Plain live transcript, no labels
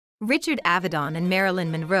Richard Avedon and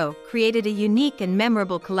Marilyn Monroe created a unique and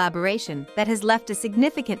memorable collaboration that has left a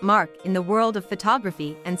significant mark in the world of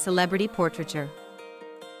photography and celebrity portraiture.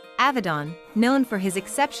 Avedon, known for his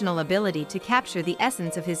exceptional ability to capture the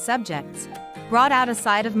essence of his subjects, brought out a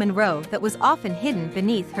side of Monroe that was often hidden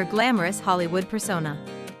beneath her glamorous Hollywood persona.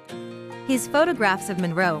 His photographs of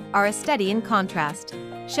Monroe are a study in contrast,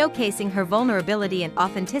 showcasing her vulnerability and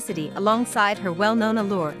authenticity alongside her well-known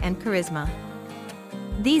allure and charisma.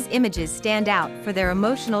 These images stand out for their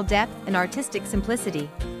emotional depth and artistic simplicity,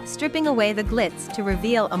 stripping away the glitz to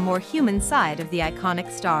reveal a more human side of the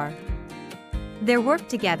iconic star. Their work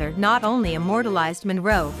together not only immortalized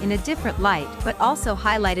Monroe in a different light but also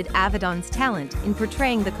highlighted Avedon's talent in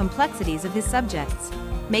portraying the complexities of his subjects,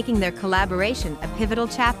 making their collaboration a pivotal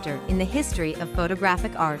chapter in the history of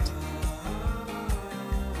photographic art.